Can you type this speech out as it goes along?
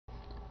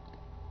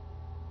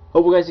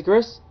Hope you guys are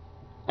Chris.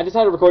 I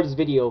decided to record this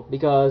video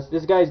because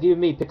this guy's giving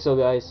me Pixel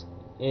guys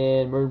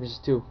in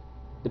MM2,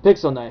 the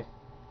Pixel knife,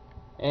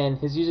 and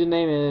his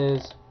username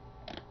is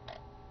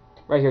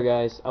right here,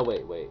 guys. Oh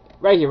wait,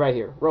 right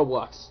here,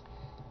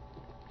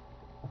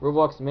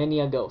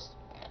 Robloxmaniacghost.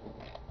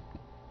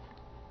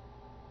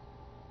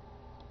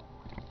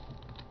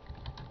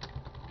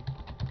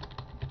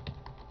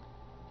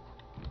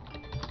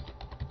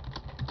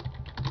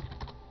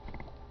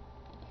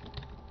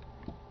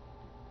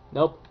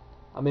 Nope,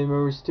 I'm in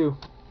MM2.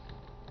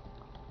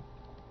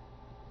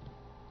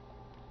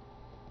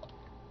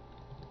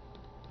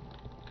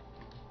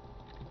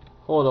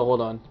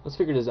 Hold on. Let's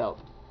figure this out.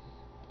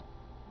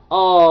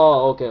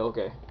 Oh,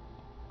 okay.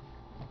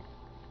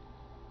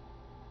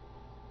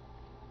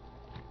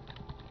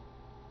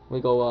 We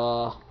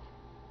go,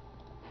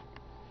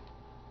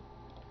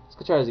 let's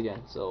go try this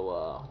again.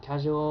 So,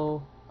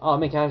 casual. Oh,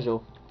 I'm in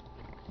casual.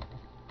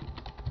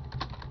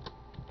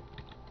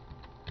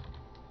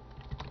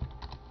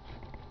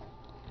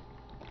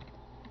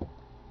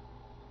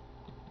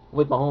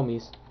 With my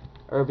homies.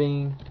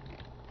 Irving,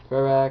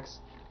 Ferax,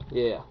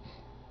 yeah.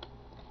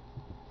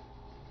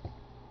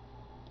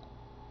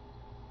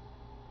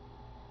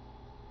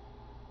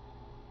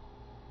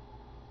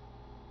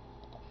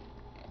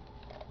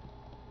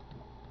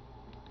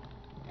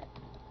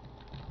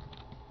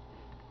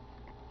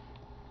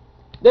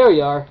 There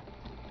we are.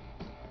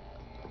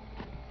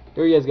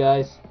 Here he is,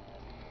 guys.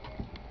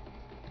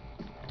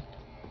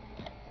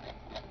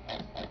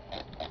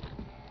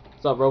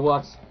 What's up,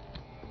 Roblox?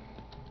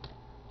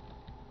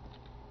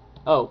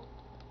 Oh.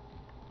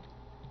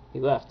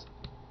 He left.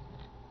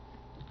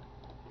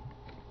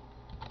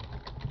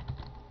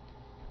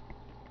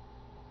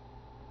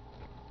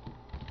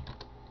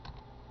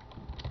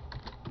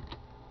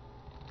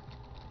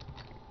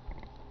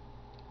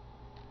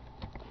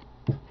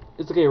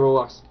 It's okay,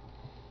 Roblox.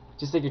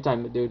 Just take your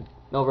time, dude.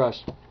 No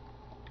rush.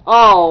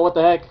 Oh, what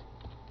the heck?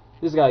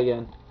 This guy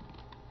again.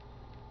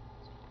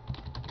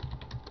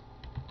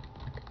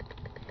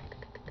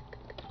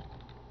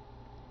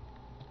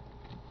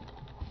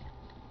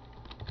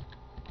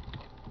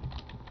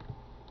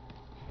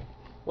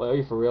 What, are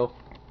you for real?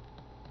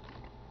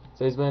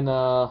 So he's been,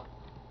 oh,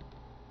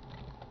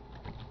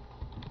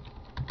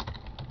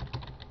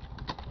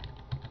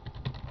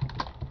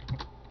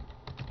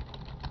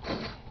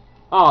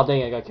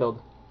 dang it, I got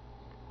killed.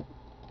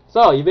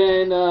 So, you've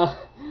been,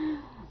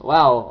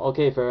 wow,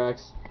 okay,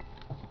 Ferax.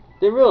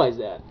 Didn't realize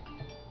that.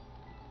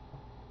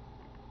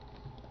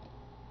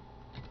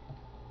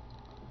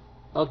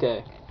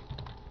 Okay.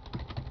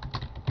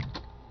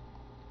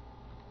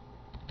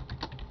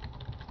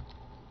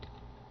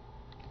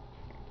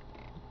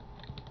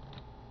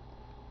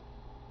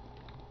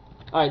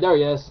 Alright, there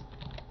he is.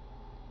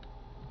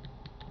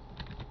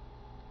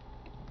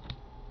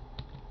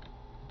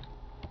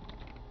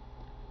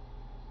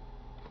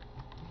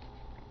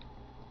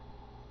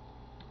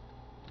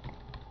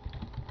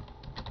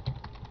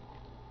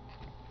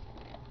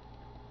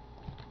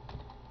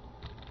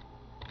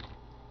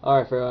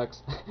 Alright,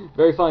 Ferax.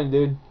 Very funny,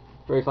 dude.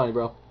 Very funny,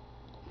 bro.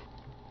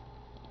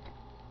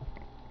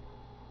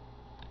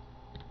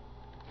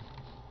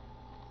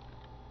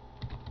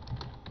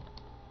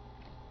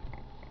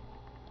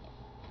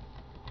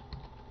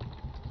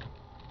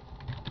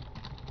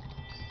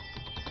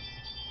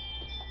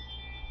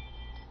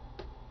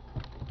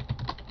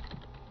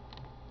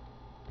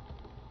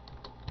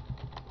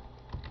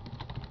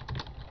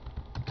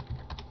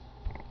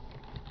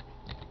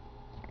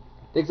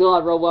 Thanks a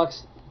lot,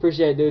 Roblox.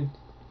 Appreciate it, dude.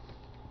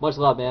 Much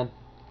love, man.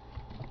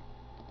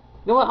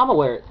 You know what? I'm gonna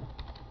wear it.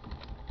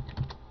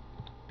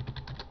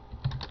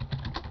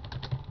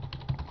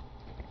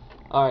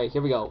 Alright,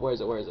 here we go. Where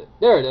is it?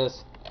 There it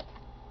is.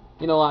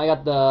 You know, I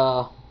got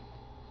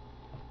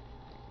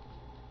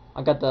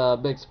the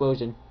big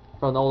explosion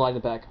from the old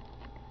item pack.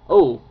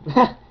 Oh!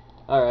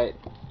 Alright.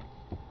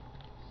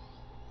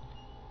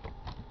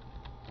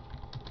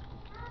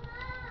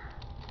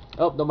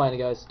 Oh, don't mind it,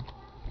 guys.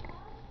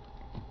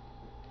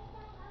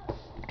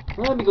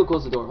 Let me go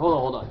close the door.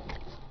 Hold on.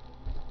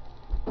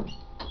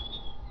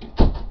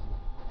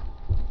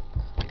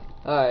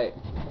 Alright.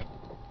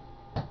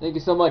 Thank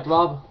you so much,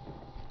 Rob.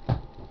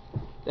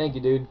 Thank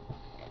you, dude.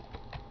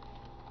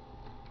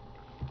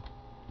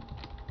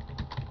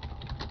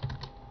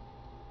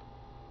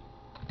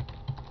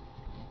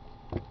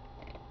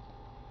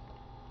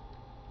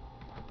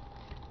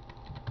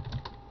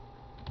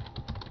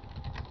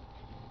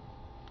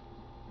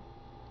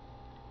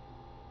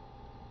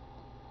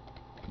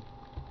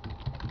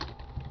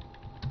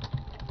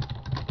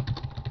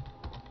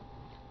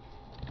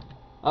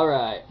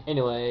 Alright,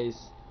 anyways.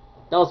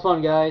 That was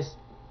fun, guys.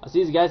 I'll see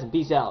you guys and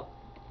peace out.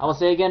 I will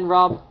say again,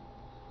 Rob.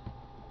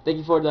 Thank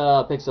you for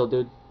the pixel,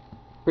 dude.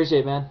 Appreciate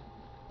it, man.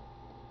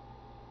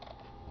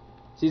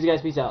 See you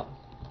guys, peace out.